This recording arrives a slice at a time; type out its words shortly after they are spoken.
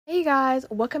Hey guys,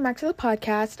 welcome back to the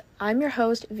podcast. I'm your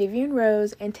host, Vivian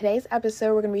Rose. In today's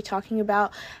episode, we're going to be talking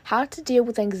about how to deal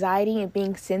with anxiety and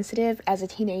being sensitive as a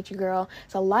teenage girl.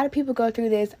 So a lot of people go through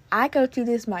this. I go through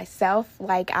this myself.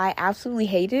 I absolutely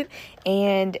hate it.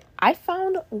 And I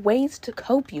found ways to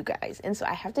cope, you guys. And so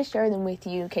I have to share them with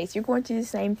you in case you're going through the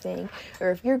same thing or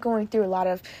if you're going through a lot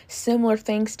of similar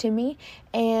things to me.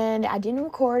 And I didn't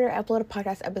record or upload a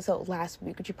podcast episode last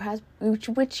week,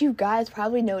 which you guys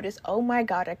probably noticed. Oh my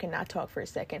God, I cannot talk for a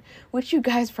second. Which you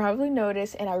guys probably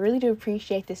noticed, and I really do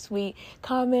appreciate the sweet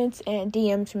comments and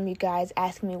DMs from you guys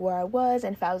asking me where I was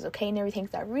and if I was okay and everything.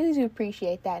 So I really do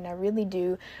appreciate that, and I really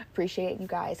do appreciate you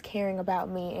guys caring about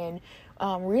me and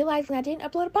realizing I didn't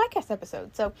upload a podcast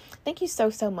episode. So thank you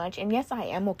so much. And yes, I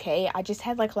am okay. I just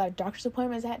had a lot of doctor's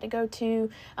appointments I had to go to.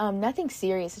 Nothing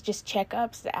serious. It's just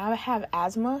checkups. I have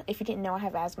asthma. If you didn't know, I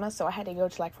have asthma. So I had to go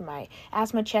to for my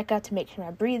asthma checkup to make sure my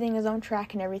breathing is on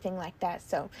track and everything like that.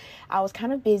 So I was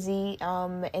kind of busy.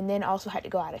 And then also had to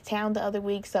go out of town the other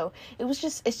week. So it's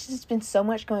just been so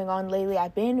much going on lately.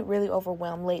 I've been really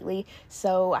overwhelmed lately.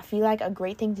 So I feel like a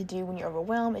great thing to do when you're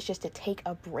overwhelmed is just to take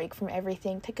a break from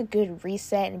everything. Take a good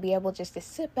reset and be able just to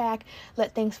sit back,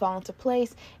 let things fall into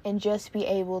place, and just be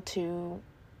able to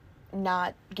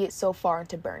not get so far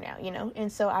into burnout,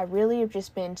 And so I really have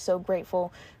just been so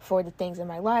grateful for the things in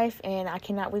my life, and I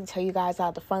cannot wait to tell you guys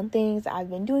all the fun things I've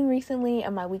been doing recently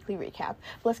in my weekly recap.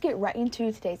 But let's get right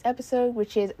into today's episode,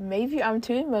 which is maybe I'm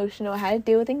too emotional, how to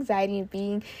deal with anxiety and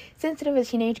being sensitive as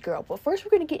a teenage girl. But first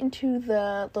we're going to get into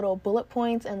the little bullet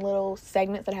points and little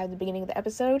segments that I have at the beginning of the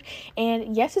episode.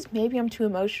 And yes, it's maybe I'm too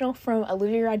emotional from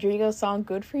Olivia Rodrigo's song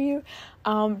Good For You.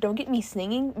 Don't get me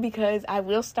singing because I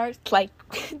will start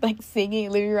singing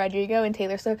Olivia Rodrigo and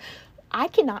Taylor Swift. I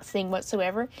cannot sing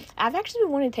whatsoever. I've actually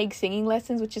been wanting to take singing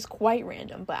lessons, which is quite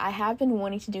random, but I have been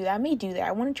wanting to do that. I may do that.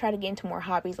 I want to try to get into more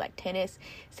hobbies like tennis,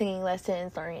 singing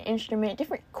lessons, learning an instrument,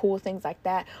 different cool things like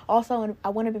that. Also, I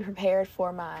want to be prepared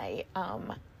for my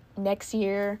next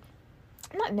year,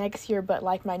 not next year, but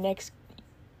my next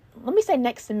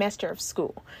semester of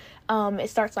school. It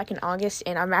starts in August,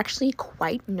 and I'm actually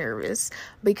quite nervous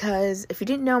because if you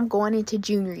didn't know, I'm going into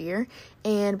junior year,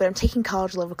 but I'm taking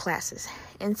college level classes,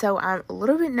 and so I'm a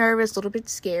little bit nervous, a little bit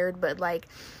scared, but I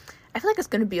feel like it's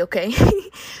gonna be okay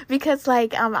because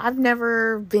I've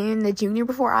never been a junior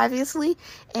before, obviously,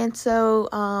 and so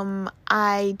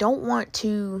I don't want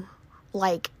to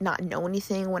not know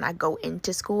anything when I go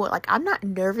into school. I'm not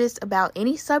nervous about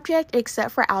any subject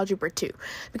except for Algebra 2,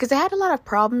 because I had a lot of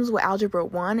problems with Algebra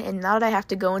 1, and now that I have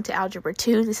to go into Algebra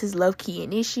 2, this is low-key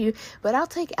an issue, but I'll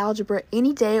take Algebra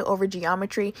any day over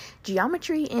Geometry.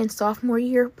 Geometry in sophomore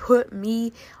year put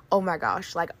me, oh my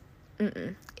gosh,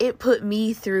 it put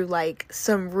me through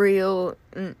some real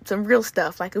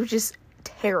stuff. It was just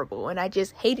terrible, and I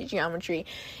just hated geometry.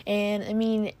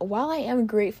 And while I am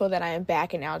grateful that I am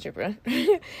back in algebra,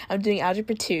 I'm doing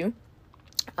Algebra 2.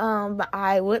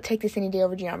 I would take this any day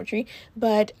over geometry,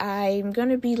 but I'm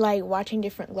gonna be watching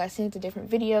different lessons and different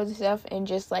videos and stuff, and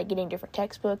just getting different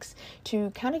textbooks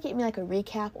to kind of get me a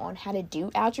recap on how to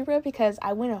do algebra, because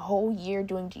I went a whole year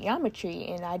doing geometry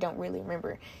and I don't really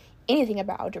remember anything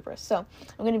about algebra. So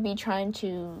I'm gonna be trying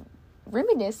to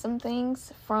reminisce some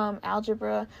things from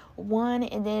Algebra 1,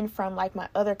 and then from my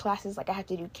other classes. I have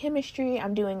to do chemistry,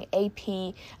 I'm doing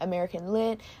AP American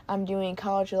Lit, I'm doing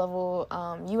college level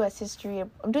US history,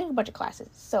 I'm doing a bunch of classes.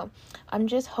 So I'm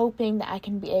just hoping that I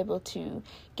can be able to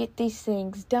get these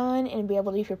things done and be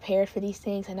able to be prepared for these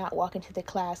things and not walk into the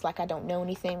class like I don't know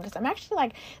anything, because I'm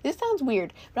actually this sounds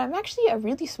weird, but I'm actually a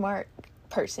really smart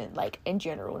person, in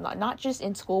general, not just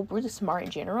in school, but really smart in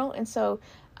general. And so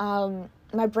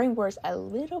my brain works a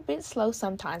little bit slow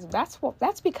sometimes.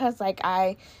 That's because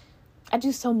I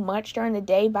do so much during the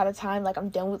day. By the time I'm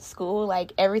done with school,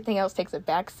 everything else takes a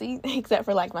backseat except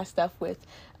for my stuff with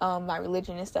my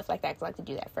religion and stuff like that, 'cause I like to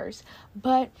do that first.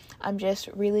 But I'm just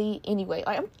really, anyway,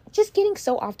 I'm just getting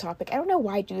so off topic. I don't know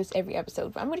why I do this every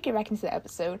episode, but I'm going to get back into the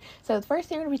episode. So the first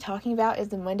thing we're going to be talking about is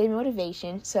the Monday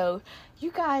motivation. So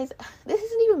you guys, this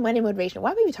isn't even Monday motivation.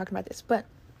 Why am I even talking about this? But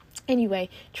anyway,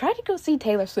 try to go see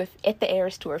Taylor Swift at the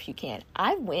Eras Tour if you can.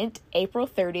 I went April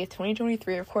 30th,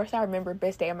 2023. Of course, I remember,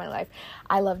 best day of my life.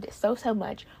 I loved it so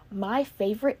much. My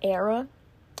favorite era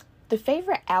the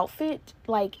favorite outfit,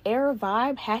 like, era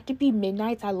vibe had to be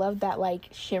Midnight's. I love that, like,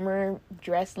 shimmer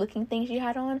dress looking thing she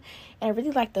had on. And I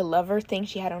really like the lover thing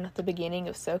she had on at the beginning.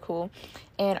 It was so cool.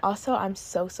 And also, I'm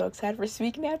so excited for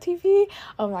Speak Now TV.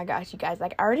 Oh my gosh, you guys.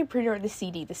 Like, I already pre-ordered the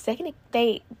CD. The second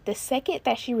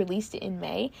that she released it in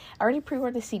May, I already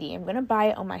pre-ordered the CD. I'm going to buy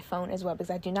it on my phone as well because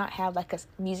I do not have, like, a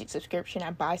music subscription.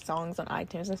 I buy songs on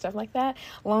iTunes and stuff like that.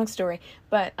 Long story.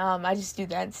 But I just do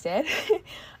that instead.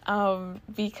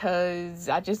 Because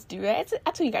I just do it.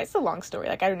 I tell you guys, it's a long story.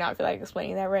 Like, I do not feel like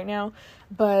explaining that right now.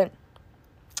 But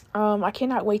I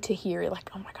cannot wait to hear it.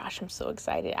 Like, oh my gosh, I'm so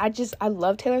excited. I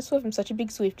love Taylor Swift. I'm such a big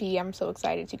Swiftie. I'm so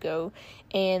excited to go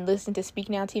and listen to Speak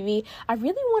Now TV. I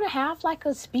really want to have, like,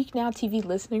 a Speak Now TV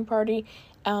listening party.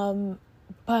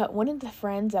 But one of the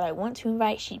friends that I want to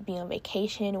invite, she'd be on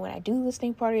vacation when I do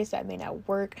listening parties, so that may not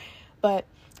work. But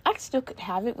I still could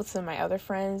have it with some of my other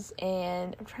friends,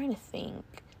 and I'm trying to think.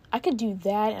 I could do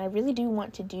that, and I really do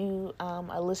want to do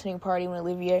a listening party when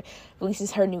Olivia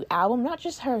releases her new album. Not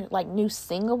just her, like, new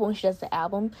single, but when she does the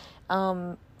album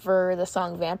for the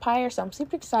song Vampire. So I'm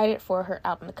super excited for her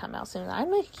album to come out soon.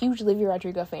 I'm a huge Olivia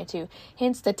Rodrigo fan, too.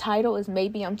 Hence, the title is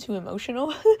Maybe I'm Too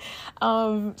Emotional.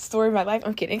 Story of my life.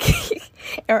 I'm kidding.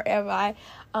 Or am I?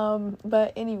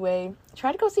 But anyway,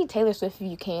 try to go see Taylor Swift if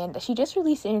you can. She just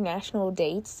released international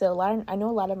dates, so I know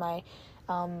a lot of my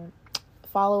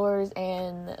followers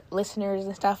and listeners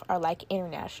and stuff are, like,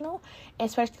 international,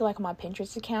 especially, like, on my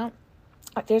Pinterest account.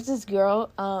 There's this girl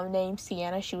named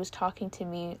Sienna. She was talking to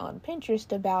me on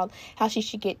Pinterest about how she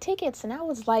should get tickets, and I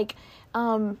was like,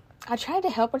 I tried to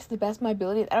help her to the best of my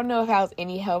ability. I don't know if I was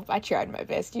any help. I tried my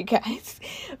best, you guys.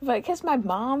 But because my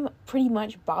mom pretty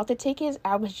much bought the tickets,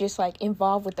 I was just, like,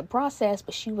 involved with the process,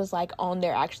 but she was, like, on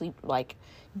there actually, like,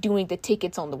 doing the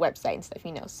tickets on the website and stuff,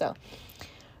 you know, so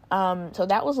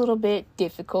that was a little bit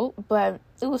difficult, but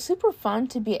it was super fun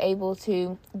to be able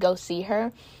to go see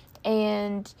her,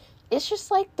 and it's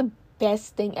just, like, the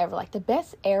best thing ever. Like, the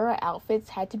best era outfits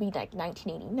had to be, like,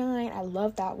 1989. I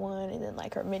love that one, and then,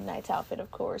 like, her Midnight's outfit, of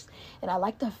course, and I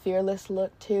like the Fearless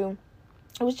look, too.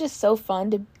 It was just so fun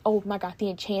to, oh my god, the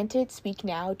Enchanted Speak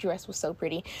Now dress was so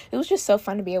pretty. It was just so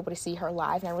fun to be able to see her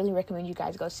live, and I really recommend you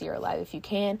guys go see her live if you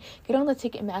can. Get on the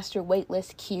Ticketmaster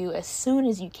waitlist queue as soon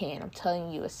as you can. I'm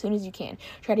telling you, as soon as you can.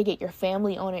 Try to get your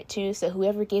family on it too, so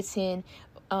whoever gets in,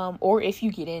 or if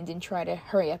you get in, then try to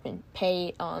hurry up and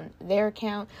pay on their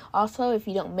account. Also, if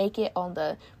you don't make it on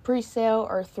the pre-sale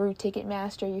or through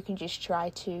Ticketmaster, you can just try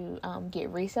to get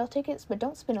resale tickets, but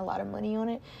don't spend a lot of money on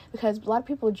it, because a lot of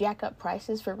people jack up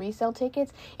prices for resale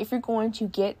tickets. If you're going to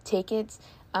get tickets,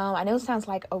 I know it sounds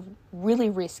like a really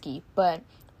risky, but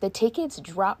the tickets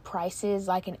drop prices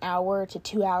like an hour to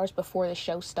 2 hours before the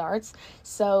show starts.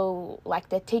 So, like,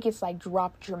 the tickets, like,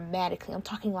 drop dramatically. I'm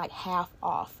talking, like, half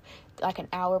off, like, an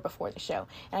hour before the show.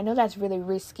 And I know that's really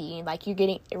risky. Like, you're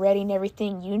getting ready and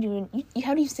everything. You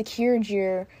haven't even secured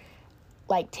your,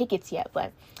 like, tickets yet,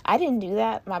 but I didn't do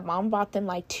that. My mom bought them,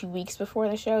 like, 2 weeks before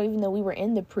the show, even though we were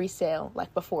in the pre-sale,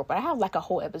 like, before. But I have, like, a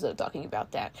whole episode talking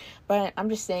about that. But I'm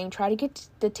just saying, try to get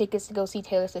the tickets to go see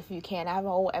Taylor Swift if you can. I have a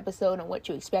whole episode on what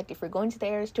to expect if you're going to the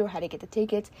Eras Tour, how to get the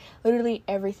tickets, literally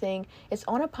everything. It's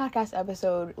on a podcast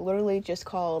episode, literally just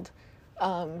called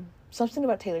something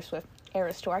about Taylor Swift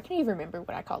Eras Tour. I can't even remember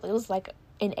what I called it. It was, like,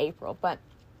 in April, but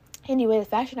anyway, the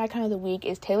fashion icon of the week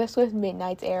is Taylor Swift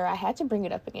Midnight's era. I had to bring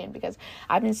it up again because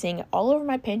I've been seeing it all over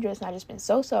my Pinterest, and I've just been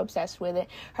so obsessed with it.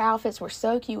 Her outfits were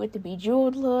so cute with the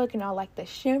bejeweled look and all, like, the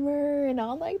shimmer and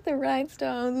all, like, the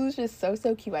rhinestones. It was just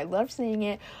so cute. I loved seeing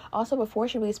it. Also, before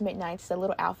she released Midnight's, the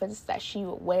little outfits that she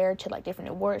would wear to, like, different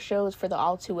award shows for the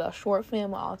All Too Well short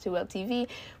film, All Too Well TV,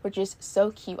 were just so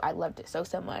cute. I loved it so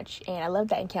much. And I loved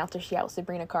that encounter she had with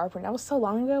Sabrina Carpenter. That was so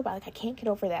long ago, but, like, I can't get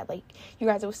over that. Like, you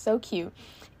guys, it was so cute.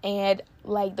 And,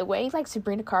 like, the way, like,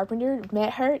 Sabrina Carpenter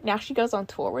met her, now she goes on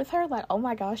tour with her, like, oh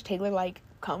my gosh, Taylor, like,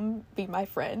 come be my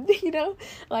friend, you know?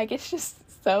 Like, it's just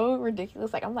so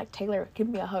ridiculous. Like, I'm like, Taylor, give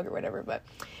me a hug or whatever, but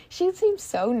she seems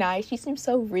so nice. She seems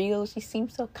so real. She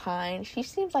seems so kind. She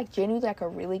seems like genuinely like a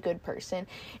really good person.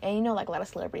 And, you know, like, a lot of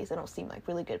celebrities, they don't seem like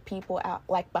really good people out,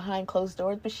 like, behind closed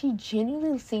doors, but she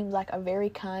genuinely seems like a very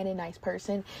kind and nice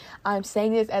person. I'm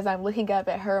saying this as I'm looking up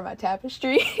at her on my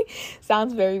tapestry.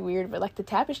 Sounds very weird, but, like, the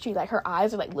tapestry, like, her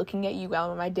eyes are, like, looking at you while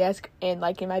I'm on my desk, and,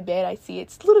 like, in my bed I see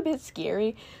it's a little bit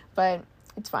scary, but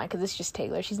it's fine because it's just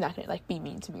Taylor. She's not going to, like, be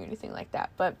mean to me or anything like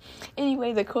that. But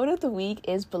anyway, the quote of the week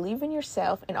is, believe in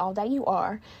yourself and all that you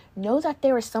are. Know that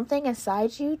there is something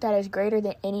inside you that is greater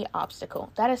than any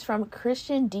obstacle. That is from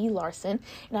Christian D. Larson.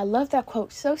 And I love that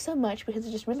quote so much because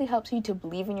it just really helps you to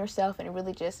believe in yourself. And it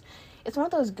really just, it's one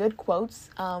of those good quotes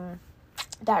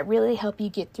that really help you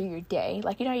get through your day.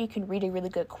 Like, you know, you can read a really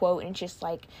good quote and it just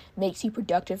like makes you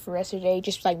productive for the rest of the day,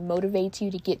 just like motivates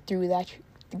you to get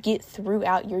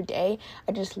throughout your day.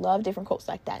 I just love different quotes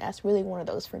like that. That's really one of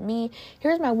those for me.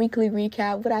 Here's my weekly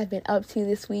recap, what I've been up to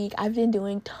this week. I've been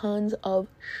doing tons of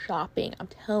shopping. I'm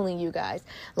telling you guys,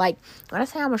 like, when I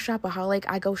say I'm a shopaholic,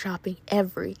 I go shopping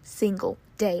every single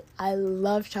day. I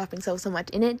love shopping so much,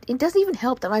 and it doesn't even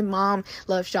help that my mom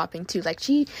loves shopping too. Like,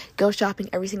 she goes shopping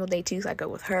every single day too, so I go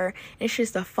with her, and it's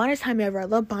just the funnest time ever. I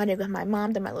love bonding with my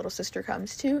mom. Then my little sister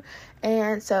comes too,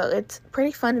 and so it's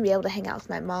pretty fun to be able to hang out with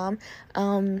my mom.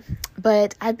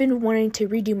 But I've been wanting to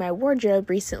redo my wardrobe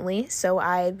recently, so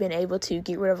I've been able to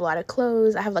get rid of a lot of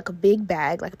clothes. I have like a big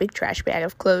bag, like a big trash bag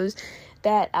of clothes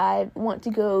that I want to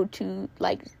go to,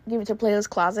 like, give it to Plato's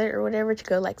Closet or whatever to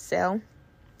go like sell.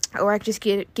 Or I could just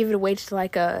give it away to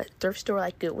like a thrift store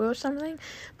like Goodwill or something.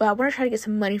 But I want to try to get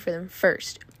some money for them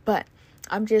first. But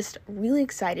I'm just really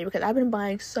excited because I've been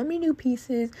buying so many new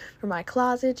pieces for my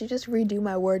closet to just redo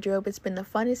my wardrobe. It's been the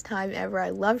funnest time ever.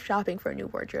 I love shopping for a new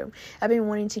wardrobe. I've been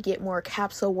wanting to get more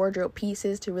capsule wardrobe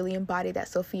pieces to really embody that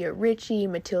Sophia Richie,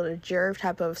 Matilda Djerf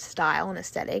type of style and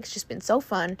aesthetic. It's just been so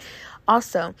fun.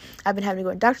 Also, I've been having to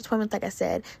go to doctor's appointments, like I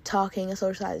said, talking and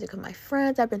socializing with my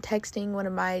friends. I've been texting one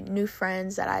of my new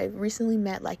friends that I recently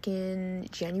met like in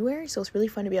January. So it's really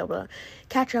fun to be able to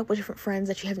catch up with different friends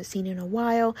that you haven't seen in a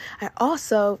while.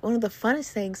 Also, one of the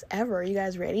funnest things ever, you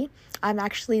guys ready? I'm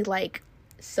actually like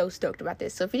so stoked about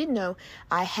this. So if you didn't know,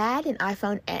 I had an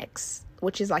iPhone X,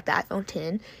 which is like the iPhone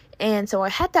 10. And so I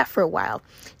had that for a while.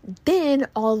 Then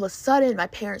all of a sudden, my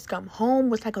parents come home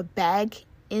with like a bag.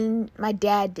 And my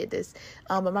dad did this,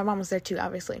 but my mom was there too,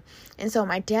 obviously. And so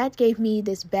my dad gave me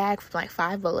this bag from like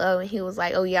Five Below, and he was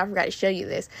like, "Oh yeah, I forgot to show you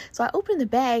this." So I opened the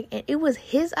bag, and it was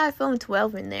his iPhone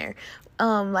 12 in there.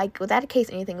 Like, without a case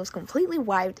or anything, it was completely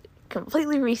wiped,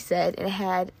 completely reset, and it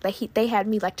had like they had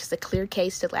me like just a clear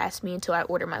case to last me until I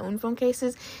ordered my own phone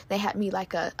cases. They had me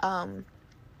like a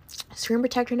screen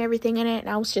protector and everything in it, and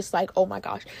I was just like, oh my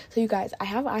gosh. So you guys, I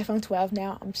have an iPhone 12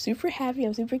 now. I'm super happy,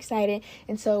 I'm super excited.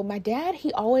 And so my dad,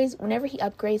 he always, whenever he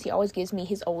upgrades, he always gives me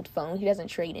his old phone. He doesn't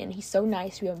trade in. He's so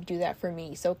nice to be able to do that for me.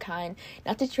 He's so kind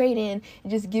not to trade in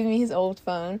and just give me his old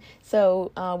phone.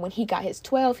 So when he got his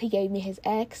 12, he gave me his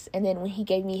X, and then when he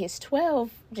gave me his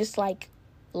 12, just like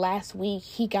last week,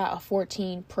 he got a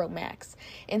 14 Pro Max,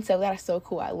 and so that is so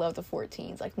cool. I love the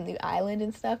 14s, like the new Island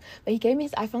and stuff. But he gave me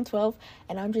his iPhone 12,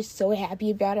 and I'm just so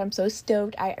happy about it. I'm so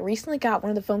stoked. I recently got one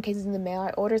of the phone cases in the mail.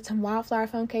 I ordered some Wildflower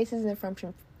phone cases and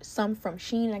some from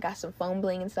Shein. I got some phone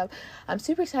bling and stuff. I'm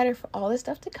super excited for all this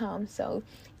stuff to come. So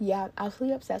yeah, I'm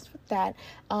absolutely obsessed with that.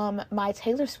 My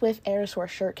Taylor Swift Eras Tour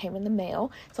shirt came in the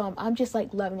mail, so I'm just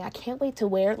like loving it. I can't wait to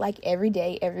wear it like every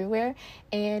day, everywhere.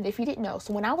 And if you didn't know,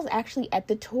 so when I was actually at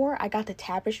the tour, I got the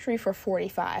tapestry for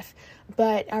 $45.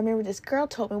 But I remember this girl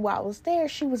told me while I was there,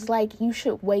 she was like, you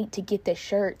should wait to get the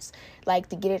shirts, like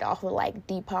to get it off of like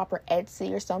Depop or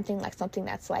Etsy or something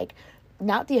that's like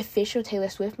not the official Taylor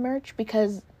Swift merch,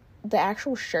 because the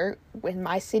actual shirt with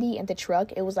my city and the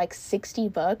truck, it was like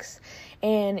 $60,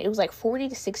 and it was like $40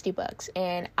 to $60,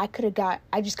 and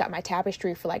I just got my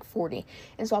tapestry for like $40.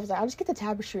 And so I was like, I'll just get the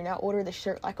tapestry and I'll order the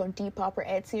shirt like on Depop or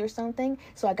Etsy or something.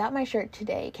 So I got my shirt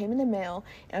today. It came in the mail,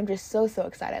 and I'm just so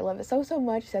excited. I love it so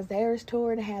much. It says the Eras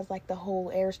Tour, and it has like the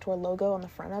whole Eras Tour logo on the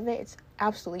front of it. It's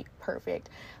absolutely perfect.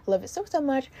 I love it so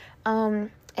much.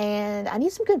 And I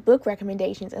need some good book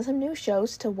recommendations and some new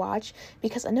shows to watch,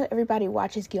 because I know everybody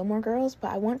watches Gilmore Girls, but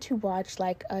I want to watch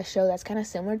like a show that's kind of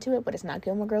similar to it, but it's not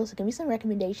Gilmore Girls. So give me some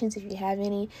recommendations if you have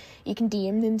any. You can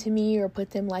DM them to me or put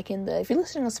them like in if you're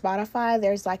listening on Spotify,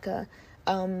 there's like a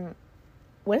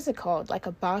what is it called? Like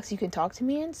a box you can talk to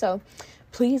me in. So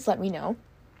please let me know.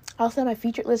 Also, my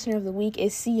featured listener of the week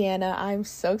is Sienna. I'm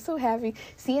so happy.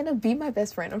 Sienna, be my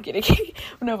best friend. I'm kidding.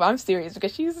 No, but I'm serious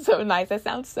because she's so nice. That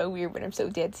sounds so weird, but I'm so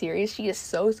dead serious. She is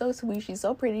so sweet. She's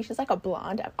so pretty. She's like a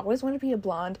blonde. I've always wanted to be a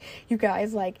blonde. You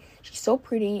guys, like, she's so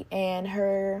pretty, and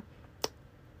her,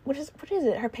 what is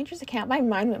it? Her Pinterest account. My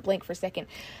mind went blank for a second.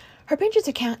 Her Pinterest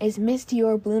account is Miss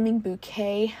Dior Blooming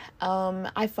Bouquet.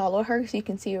 I follow her so you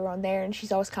can see her on there, and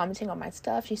she's always commenting on my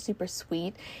stuff. She's super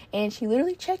sweet, and she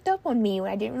literally checked up on me when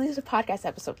I didn't release a podcast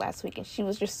episode last week, and she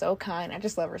was just so kind. I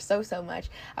just love her so much.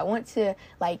 I want to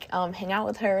like hang out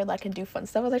with her, like, and do fun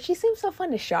stuff with her. She seems so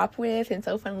fun to shop with and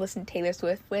so fun to listen to Taylor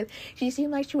Swift with. She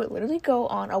seemed like she would literally go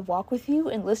on a walk with you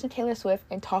and listen to Taylor Swift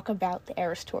and talk about the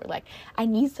Eras Tour. Like, I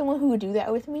need someone who would do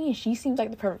that with me, and she seems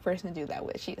like the perfect person to do that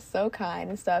with. She is so kind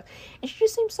and stuff. and she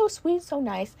just seems so sweet, so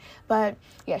nice. But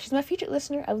yeah, she's my featured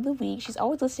listener of the week. She's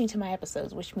always listening to my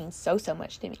episodes, which means so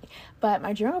much to me. But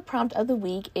my journal prompt of the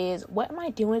week is, what am I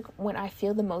doing when I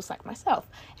feel the most like myself?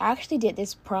 I actually did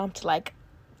this prompt like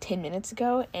 10 minutes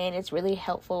ago, and it's really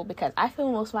helpful because I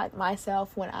feel most like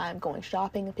myself when I'm going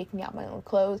shopping and picking out my own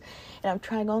clothes, and I'm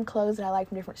trying on clothes that I like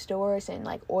from different stores and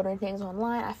like ordering things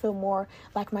online. I feel more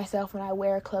like myself when I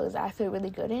wear clothes that I feel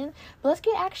really good in. But let's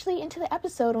get actually into the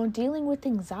episode on dealing with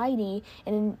anxiety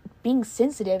and being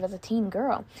sensitive as a teen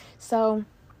girl. So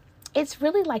it's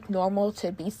really like normal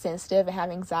to be sensitive and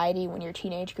have anxiety when you're a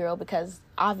teenage girl, because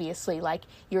obviously like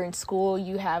you're in school,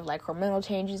 you have like hormonal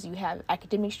changes, you have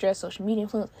academic stress, social media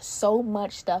influence, so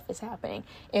much stuff is happening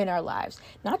in our lives,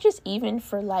 not just even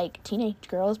for like teenage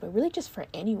girls, but really just for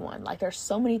anyone. Like there's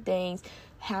so many things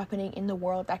happening in the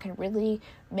world that can really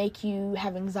make you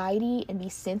have anxiety and be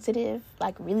sensitive,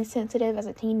 like really sensitive as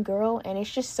a teen girl. And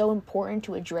it's just so important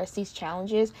to address these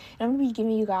challenges. And I'm going to be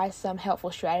giving you guys some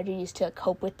helpful strategies to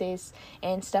cope with this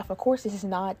and stuff. Of course, this is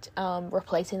not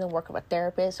replacing the work of a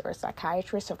therapist or a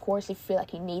psychiatrist. Of course, if you feel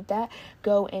like you need that,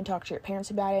 go and talk to your parents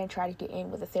about it and try to get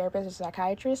in with a therapist or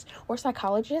psychiatrist or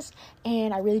psychologist.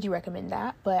 And I really do recommend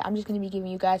that. But I'm just going to be giving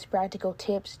you guys practical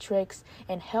tips, tricks,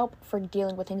 and help for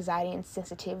dealing with anxiety and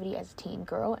sensitivity as a teen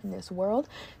girl in this world.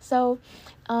 So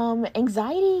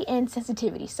anxiety and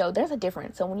sensitivity, so there's a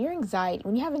difference. So when you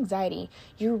have anxiety,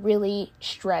 you're really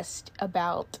stressed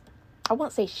about, I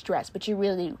won't say stressed, but you're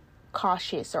really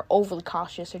cautious or overly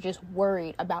cautious or just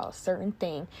worried about a certain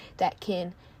thing that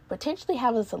can potentially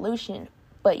have a solution,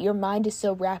 but your mind is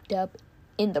so wrapped up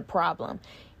in the problem.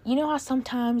 You know how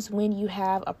sometimes when you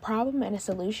have a problem and a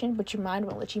solution, but your mind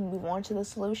won't let you move on to the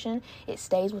solution, it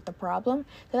stays with the problem?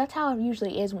 So that's how it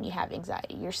usually is when you have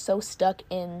anxiety. You're so stuck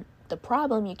in the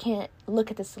problem, you can't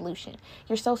look at the solution.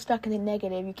 You're so stuck in the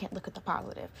negative, you can't look at the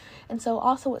positive. And so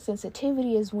also with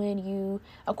sensitivity is when you,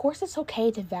 of course it's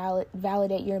okay to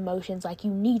validate your emotions, like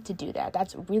you need to do that.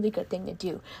 That's a really good thing to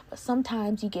do. But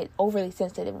sometimes you get overly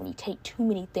sensitive when you take too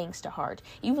many things to heart.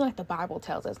 Even like the Bible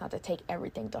tells us not to take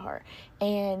everything to heart.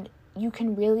 And you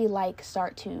can really like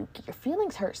start to get your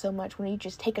feelings hurt so much when you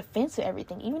just take offense to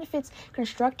everything, even if it's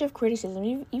constructive criticism,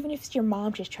 even if it's your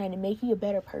mom just trying to make you a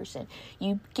better person.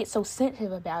 You get so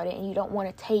sensitive about it and you don't want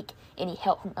to take any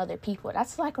help from other people.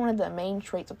 That's like one of the main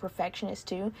traits of perfectionists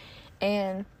too.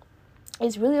 And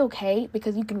it's really okay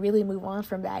because you can really move on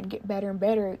from that and get better and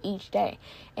better each day.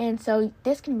 And so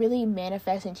this can really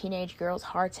manifest in teenage girls'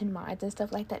 hearts and minds and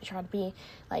stuff like that. Try to be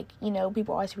like,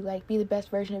 people always be like, be the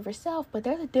best version of yourself. But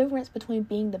there's a difference between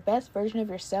being the best version of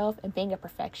yourself and being a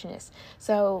perfectionist.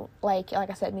 So like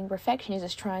I said, being perfectionist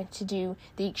is trying to do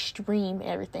the extreme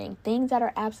everything. Things that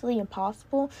are absolutely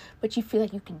impossible, but you feel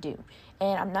like you can do.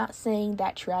 And I'm not saying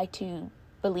that try to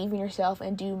believe in yourself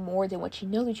and do more than what you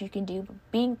know that you can do. But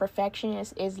being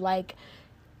perfectionist is like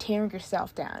tearing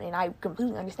yourself down. And I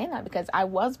completely understand that because I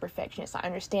was perfectionist. I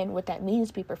understand what that means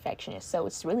to be perfectionist. So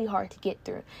it's really hard to get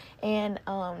through. And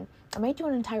I may do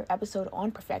an entire episode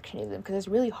on perfectionism because it's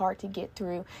really hard to get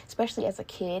through, especially as a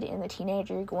kid and a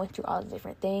teenager going through all the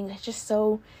different things. It's just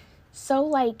so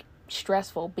like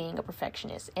stressful being a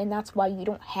perfectionist, and that's why you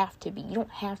don't have to be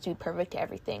perfect at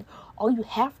everything. All you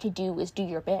have to do is do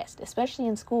your best. Especially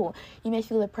in school, you may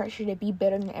feel the pressure to be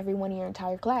better than everyone in your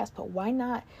entire class, but why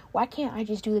can't I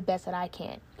just do the best that I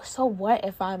can? So what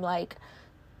if I'm like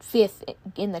 5th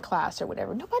in the class or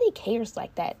whatever? Nobody cares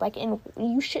like that. And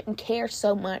you shouldn't care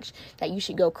so much that you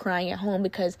should go crying at home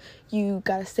because you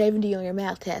got a 70 on your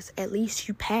math test. At least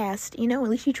you passed, at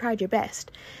least you tried your best.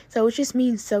 So it just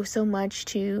means so much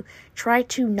to try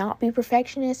to not be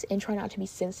perfectionist and try not to be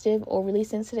sensitive, overly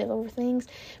sensitive over things.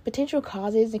 Potential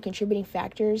causes and contributing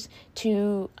factors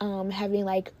to having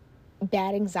like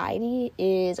bad anxiety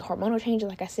is hormonal changes,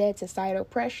 like I said, societal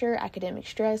pressure, academic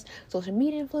stress, social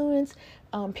media influence,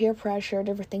 peer pressure,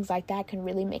 different things like that can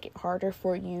really make it harder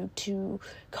for you to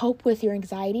cope with your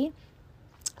anxiety.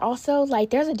 Also,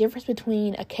 there's a difference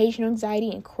between occasional anxiety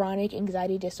and chronic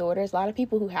anxiety disorders. A lot of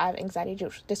people who have anxiety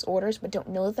disorders but don't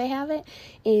know that they have it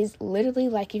is literally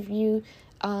like if you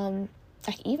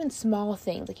even small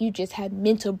things, you just have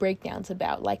mental breakdowns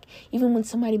about, even when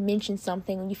somebody mentions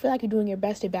something and you feel like you're doing your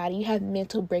best about it, you have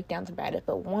mental breakdowns about it.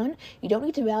 But 1, you don't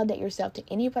need to validate yourself to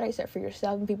anybody except for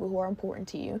yourself and people who are important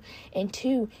to you. And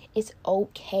 2, it's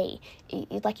okay.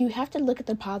 You have to look at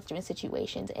the positive in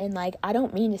situations. And I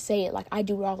don't mean to say it I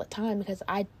do it all the time, because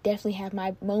I definitely have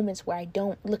my moments where I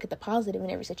don't look at the positive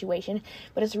in every situation.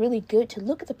 But it's really good to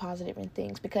look at the positive in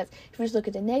things, because if you just look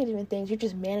at the negative in things, you're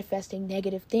just manifesting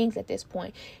negative things at this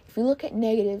point. If you look at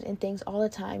negatives and things all the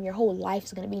time, your whole life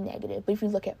is going to be negative. But if you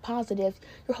look at positives,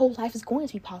 your whole life is going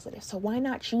to be positive. So why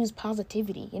not choose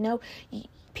positivity?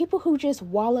 People who just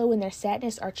wallow in their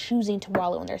sadness are choosing to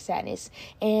wallow in their sadness.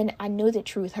 And I know the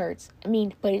truth hurts.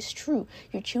 But it's true.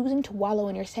 You're choosing to wallow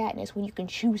in your sadness when you can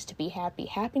choose to be happy.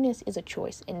 Happiness is a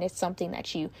choice, and it's something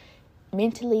that you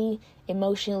mentally,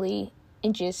 emotionally,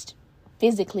 and just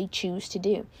physically choose to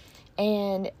do.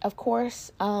 And of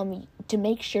course, to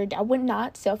make sure, I would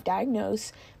not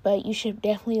self-diagnose, but you should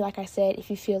definitely, like I said, if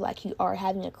you feel like you are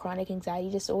having a chronic anxiety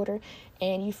disorder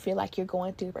and you feel like you're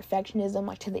going through perfectionism,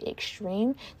 like to the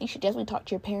extreme, you should definitely talk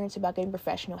to your parents about getting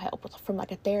professional help from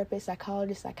like a therapist,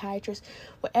 psychologist, psychiatrist,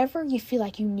 whatever you feel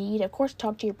like you need. Of course,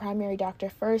 talk to your primary doctor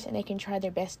first, and they can try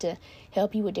their best to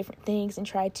help you with different things and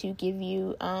try to give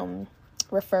you,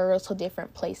 referrals to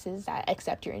different places that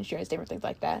accept your insurance, different things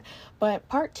like that. But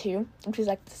part 2, which is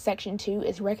like section 2,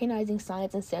 is recognizing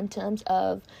signs and symptoms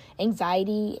of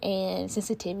anxiety and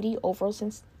sensitivity,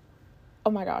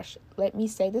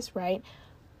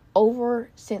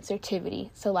 oversensitivity.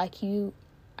 So like you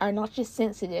are not just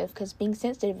sensitive, because being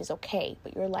sensitive is okay,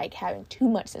 but you're like having too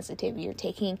much sensitivity. You're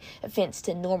taking offense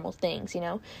to normal things,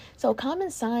 So common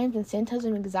signs and symptoms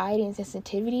of anxiety and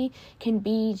sensitivity can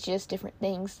be just different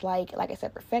things like I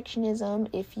said, perfectionism.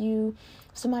 If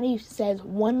somebody says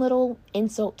one little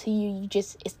insult to you,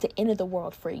 it's the end of the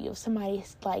world for you. If somebody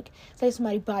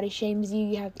somebody body shames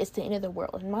you, it's the end of the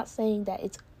world. I'm not saying that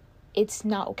it's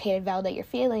not okay to validate your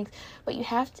feelings, but you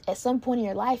have to, at some point in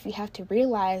your life, you have to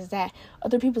realize that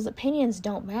other people's opinions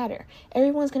don't matter.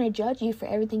 Everyone's going to judge you for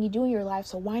everything you do in your life,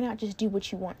 so why not just do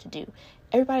what you want to do?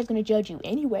 Everybody's going to judge you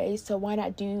anyway, so why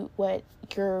not do what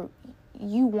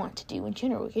you want to do in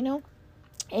general,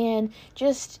 And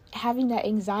just having that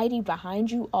anxiety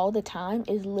behind you all the time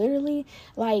is literally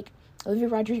like Olivia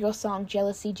Rodrigo's song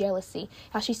Jealousy, Jealousy.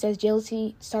 How she says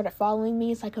jealousy started following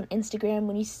me. It's like on Instagram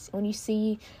when you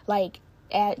see like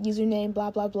at username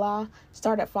blah blah blah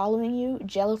started following you,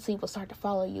 jealousy will start to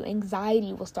follow you.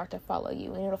 Anxiety will start to follow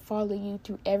you, and it'll follow you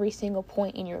through every single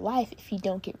point in your life if you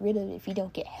don't get rid of it, if you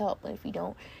don't get help, and if you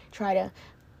don't try to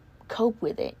cope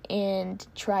with it and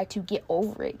try to get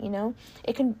over it.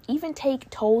 It can even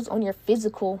take tolls on your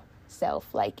physical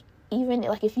self, even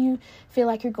like if you feel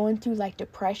like you're going through like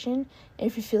depression, and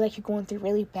if you feel like you're going through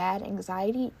really bad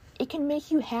anxiety, it can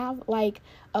make you have like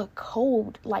a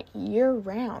cold like year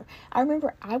round. I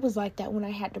remember I was like that when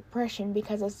I had depression,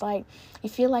 because it's like you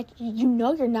feel like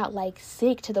you're not like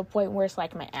sick to the point where it's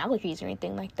like my allergies or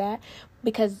anything like that,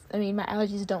 because my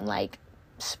allergies don't like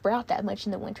sprout that much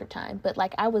in the wintertime, but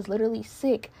like I was literally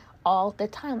sick all the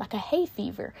time, like a hay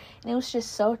fever, and it was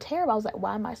just so terrible. I was like,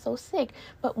 why am I so sick?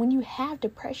 But when you have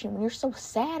depression, when you're so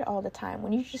sad all the time,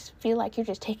 when you just feel like you're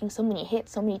just taking so many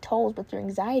hits, so many tolls with your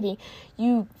anxiety,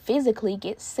 you physically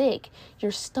get sick.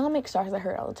 Your stomach starts to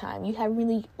hurt all the time. You have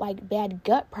really like bad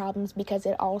gut problems because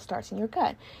it all starts in your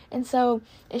gut. And so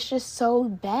it's just so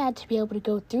bad to be able to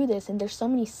go through this. And there's so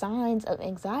many signs of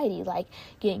anxiety, like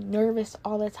getting nervous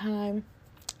all the time.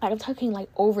 I'm talking like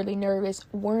overly nervous,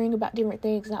 worrying about different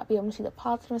things, not being able to see the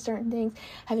positive in certain things,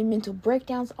 having mental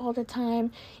breakdowns all the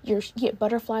time. You get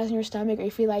butterflies in your stomach, or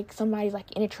you feel like somebody's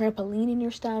like in a trampoline in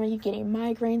your stomach. You're getting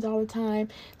migraines all the time.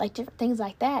 Like different things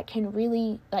like that can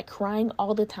really, like crying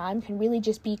all the time, can really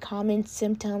just be common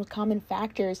symptoms, common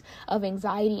factors of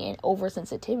anxiety and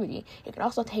oversensitivity. It can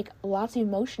also take lots of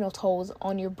emotional tolls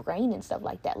on your brain and stuff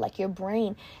like that. Like your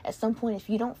brain, at some point,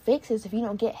 if you don't fix this, if you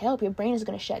don't get help, your brain is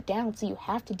going to shut down. So you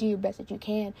have to do your best that you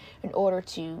can in order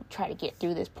to try to get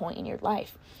through this point in your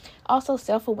life. Also,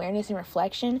 self-awareness and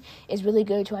reflection is really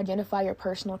good to identify your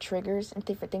personal triggers and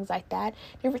different things like that.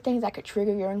 Different things that could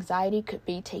trigger your anxiety could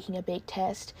be taking a big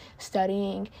test,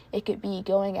 studying. It could be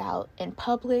going out in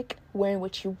public, wearing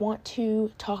what you want to,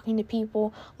 talking to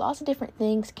people. Lots of different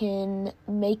things can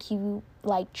make you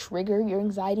like trigger your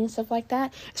anxiety and stuff like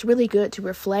that. It's really good to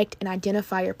reflect and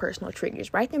identify your personal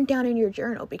triggers. Write them down in your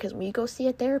journal, because when you go see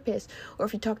a therapist, or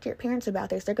if you talk to your parents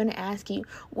about this, they're going to ask you,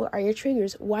 what are your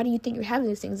triggers? Why do you think you're having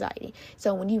this anxiety?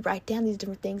 So when you write down these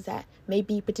different things that may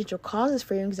be potential causes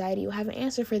for your anxiety, you'll have an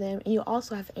answer for them, and you'll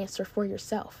also have an answer for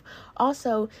yourself.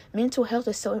 Also, mental health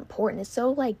is so important. It's so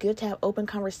like good to have open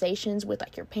conversations with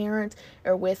like your parents,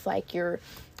 or with like your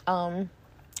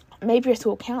maybe your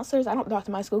school counselors. I don't talk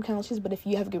to my school counselors, but if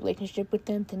you have a good relationship with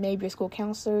them, then maybe your school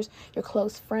counselors, your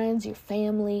close friends, your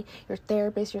family, your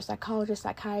therapist, your psychologist,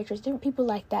 psychiatrist, different people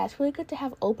like that. It's really good to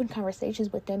have open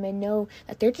conversations with them and know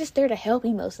that they're just there to help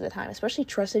you most of the time, especially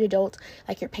trusted adults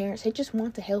like your parents. They just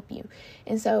want to help you.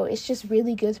 And so it's just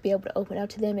really good to be able to open up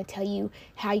to them and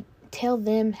tell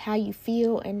them how you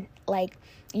feel, and like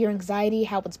your anxiety,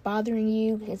 how it's bothering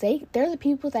you, because they're the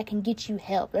people that can get you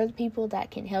help. They're the people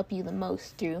that can help you the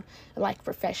most through like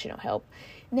professional help.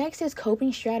 Next is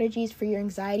coping strategies for your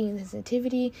anxiety and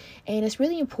sensitivity, and it's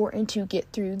really important to get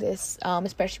through this,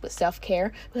 especially with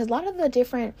self-care, because a lot of the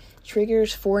different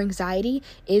triggers for anxiety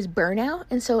is burnout,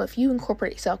 and so if you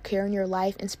incorporate self-care in your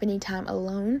life and spending time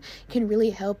alone can really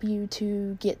help you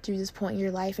to get through this point in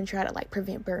your life and try to like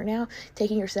prevent burnout.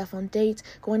 Taking yourself on dates,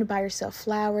 going to buy yourself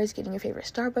flowers, getting your favorite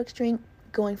Starbucks drink,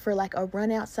 going for like a run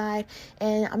outside.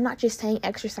 And I'm not just saying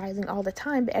exercising all the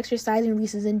time, but exercising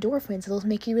releases endorphins. Those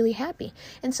make you really happy.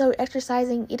 And so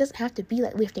exercising, it doesn't have to be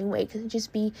like lifting weights. It can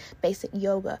just be basic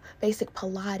yoga, basic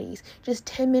Pilates, just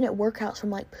 10-minute workouts from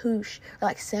like Poosh or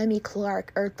like Sammy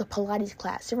Clark or the Pilates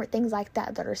class, different things like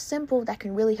that are simple that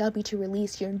can really help you to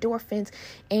release your endorphins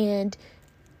and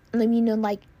let me know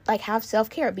like have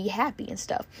self-care, be happy and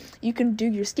stuff. You can do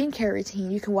your skincare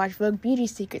routine. You can watch Vogue Beauty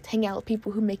Secrets, hang out with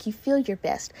people who make you feel your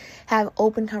best, have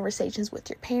open conversations with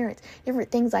your parents.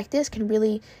 Different things like this can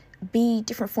really be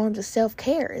different forms of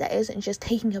self-care that isn't just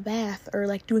taking a bath or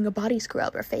like doing a body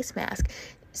scrub or face mask.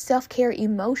 Self-care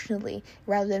emotionally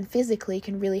rather than physically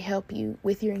can really help you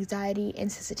with your anxiety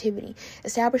and sensitivity.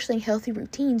 Establishing healthy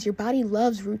routines. Your body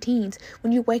loves routines.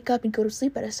 When you wake up and go to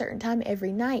sleep at a certain time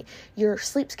every night, your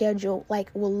sleep schedule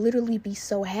will literally be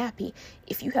so happy.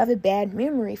 If you have a bad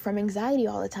memory from anxiety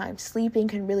all the time, sleeping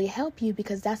can really help you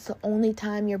because that's the only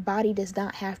time your body does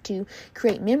not have to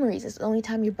create memories. It's the only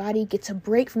time your body gets a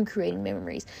break from creating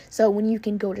memories. So when you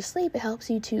can go to sleep, it helps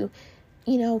you to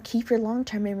keep your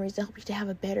long-term memories to help you to have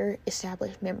a better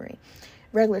established memory.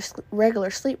 Regular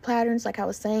sleep patterns, like I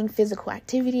was saying, physical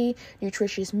activity,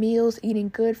 nutritious meals, eating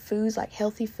good foods like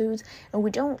healthy foods. And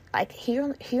we don't here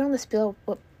on the Spill.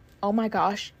 Oh my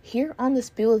gosh, here on the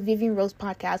Spill with Vivian Rose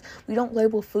podcast, we don't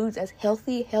label foods as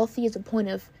healthy. Healthy is a point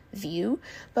of view,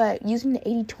 but using the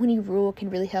 80-20 rule can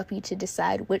really help you to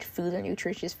decide which foods are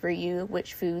nutritious for you,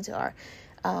 which foods are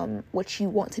what you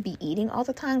want to be eating all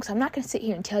the time. Because I'm not going to sit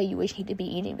here and tell you what you need to be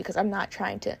eating, because I'm not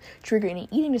trying to trigger any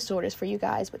eating disorders for you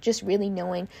guys, but just really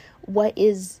knowing what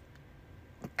is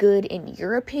good in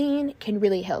your opinion can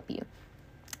really help you.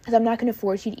 Because I'm not going to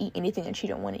force you to eat anything that you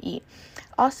don't want to eat.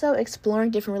 Also, exploring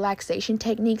different relaxation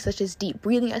techniques such as deep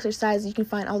breathing exercises. You can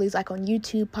find all these like on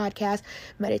YouTube, podcasts,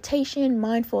 meditation,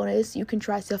 mindfulness. You can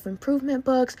try self-improvement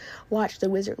books. Watch The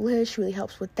Wizard List, really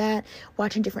helps with that.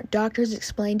 Watching different doctors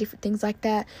explain different things like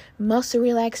that. Muscle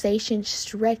relaxation,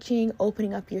 stretching,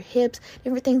 opening up your hips,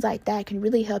 different things like that can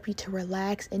really help you to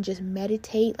relax and just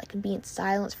meditate, like and be in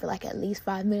silence for like at least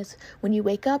 5 minutes when you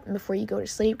wake up and before you go to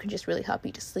sleep. Can just really help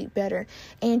you to sleep better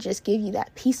and just give you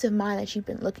that peace of mind that you've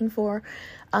been looking for.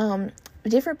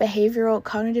 Different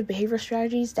cognitive behavioral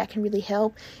strategies that can really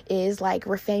help is like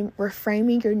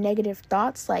reframing your negative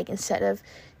thoughts. Like instead of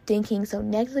thinking so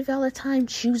negatively all the time,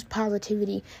 choose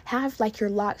positivity. Have like your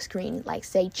lock screen, like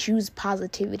say choose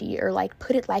positivity, or like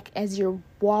put it like as your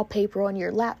wallpaper on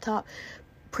your laptop,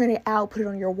 print it out, put it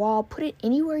on your wall, put it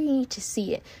anywhere you need to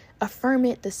see it. Affirm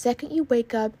it the second you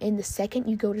wake up and the second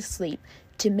you go to sleep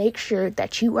to make sure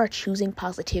that you are choosing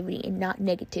positivity and not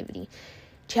negativity.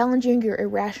 Challenging your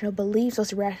irrational beliefs.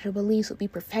 Those irrational beliefs would be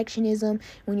perfectionism.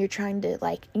 When you're trying to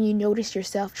and you notice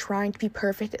yourself trying to be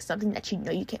perfect at something that you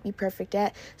know you can't be perfect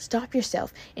at, stop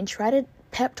yourself and try to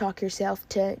pep talk yourself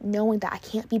to knowing that I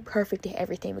can't be perfect at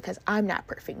everything because I'm not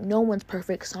perfect. No one's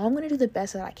perfect, so I'm going to do the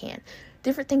best that I can.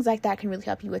 Different things like that can really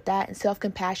help you with that. And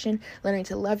self-compassion, learning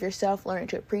to love yourself, learning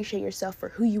to appreciate yourself for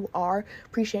who you are,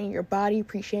 appreciating your body,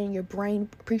 appreciating your brain,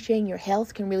 appreciating your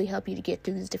health can really help you to get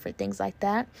through these different things like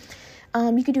that.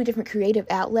 You can do different creative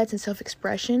outlets and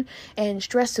self-expression and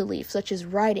stress relief, such as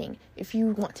writing. If you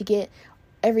want to get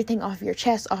everything off your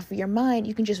chest, off of your mind,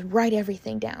 you can just write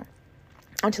everything down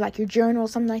onto like your journal,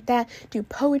 something like that. Do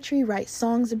poetry, write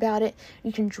songs about it.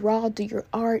 You can draw, do your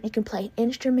art. You can play an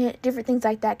instrument. Different things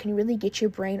like that can really get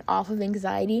your brain off of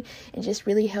anxiety and just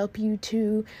really help you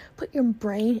to put your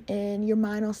brain and your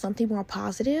mind on something more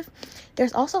positive.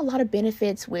 There's also a lot of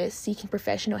benefits with seeking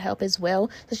professional help as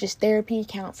well, such as therapy,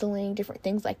 counseling, different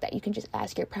things like that. You can just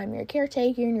ask your primary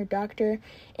caretaker and your doctor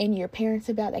and your parents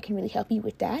about that can really help you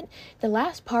with that. The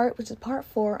last part, which is part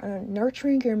 4 on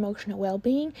nurturing your emotional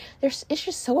well-being, it's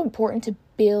just so important to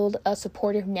build a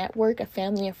supportive network of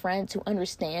family and friends who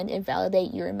understand and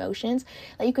validate your emotions.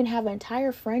 Like, you can have an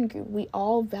entire friend group. We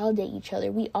all validate each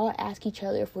other. We all ask each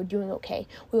other if we're doing okay.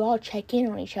 We all check in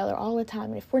on each other all the time.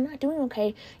 And if we're not doing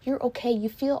okay, you're okay. You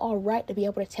feel all right to be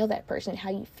able to tell that person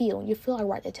how you feel. You feel all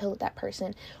right to tell that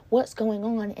person what's going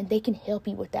on, and they can help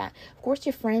you with that. Of course,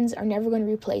 your friends are never going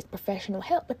to replace professional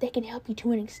help, but they can help you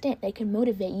to an extent. They can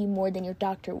motivate you more than your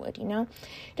doctor would,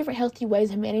 Different healthy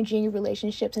ways of managing your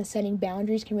relationships and setting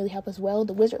boundaries can really help as well.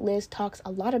 The Wizard Liz talks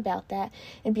a lot about that,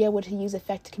 and be able to use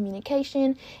effective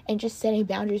communication and just setting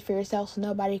boundaries for yourself so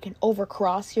nobody can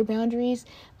overcross your boundaries.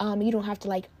 You don't have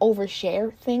to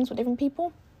overshare things with different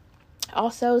people.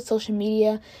 Also, social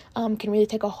media can really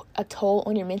take a toll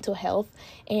on your mental health,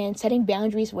 and setting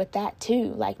boundaries with that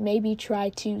too. Maybe try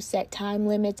to set time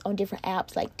limits on different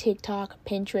apps like TikTok,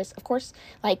 Pinterest. Of course,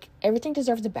 everything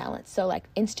deserves a balance. So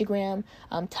Instagram,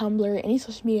 Tumblr, any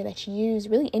social media that you use,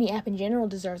 really any app in general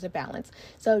deserves a balance.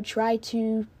 So try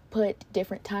to put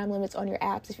different time limits on your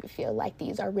apps if you feel like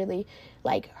these are really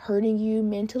hurting you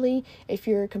mentally. If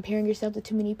you're comparing yourself to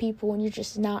too many people and you're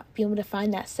just not being able to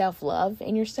find that self-love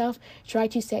in yourself, try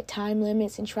to set time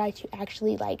limits and try to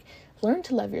actually learn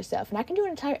to love yourself. And I can do an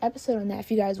entire episode on that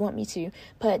if you guys want me to.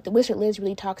 But the Wizard Liz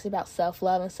really talks about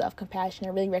self-love and self-compassion.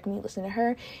 I really recommend you listen to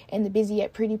her and the Busy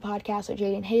Yet Pretty podcast with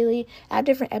Jade and Haley. I have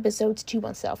different episodes too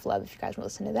on self-love if you guys want to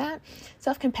listen to that.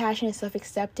 Self-compassion and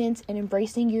self-acceptance and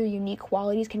embracing your unique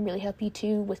qualities can really help you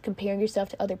too with comparing yourself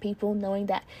to other people, knowing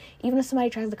that even if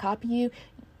somebody tries to copy you,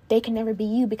 they can never be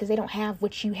you because they don't have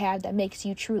what you have that makes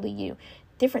you truly you.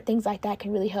 Different things like that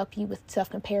can really help you with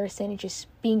self-comparison and just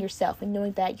being yourself and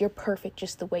knowing that you're perfect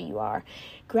just the way you are.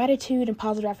 Gratitude and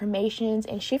positive affirmations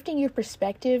and shifting your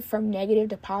perspective from negative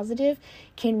to positive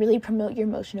can really promote your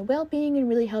emotional well-being and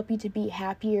really help you to be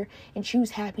happier and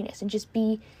choose happiness and just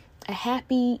be a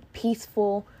happy,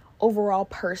 peaceful, overall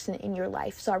person in your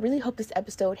life. So I really hope this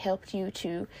episode helped you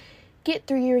to get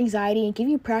through your anxiety and give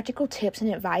you practical tips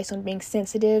and advice on being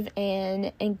sensitive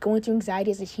and going through anxiety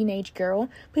as a teenage girl.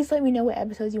 Please let me know what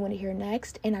episodes you want to hear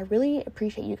next, and I really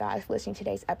appreciate you guys for listening to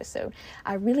today's episode.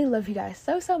 I really love you guys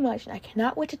so much, and I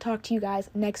cannot wait to talk to you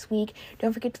guys next week.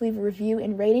 Don't forget to leave a review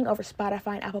and rating over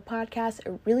Spotify and Apple Podcasts.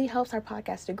 It really helps our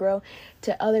podcast to grow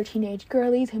to other teenage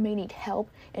girlies who may need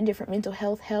help and different mental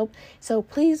health help. So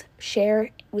please share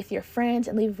with your friends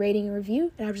and leave a rating and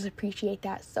review, and I just appreciate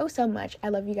that so much. I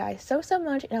love you guys so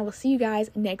much, and I will see you guys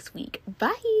next week.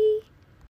 Bye!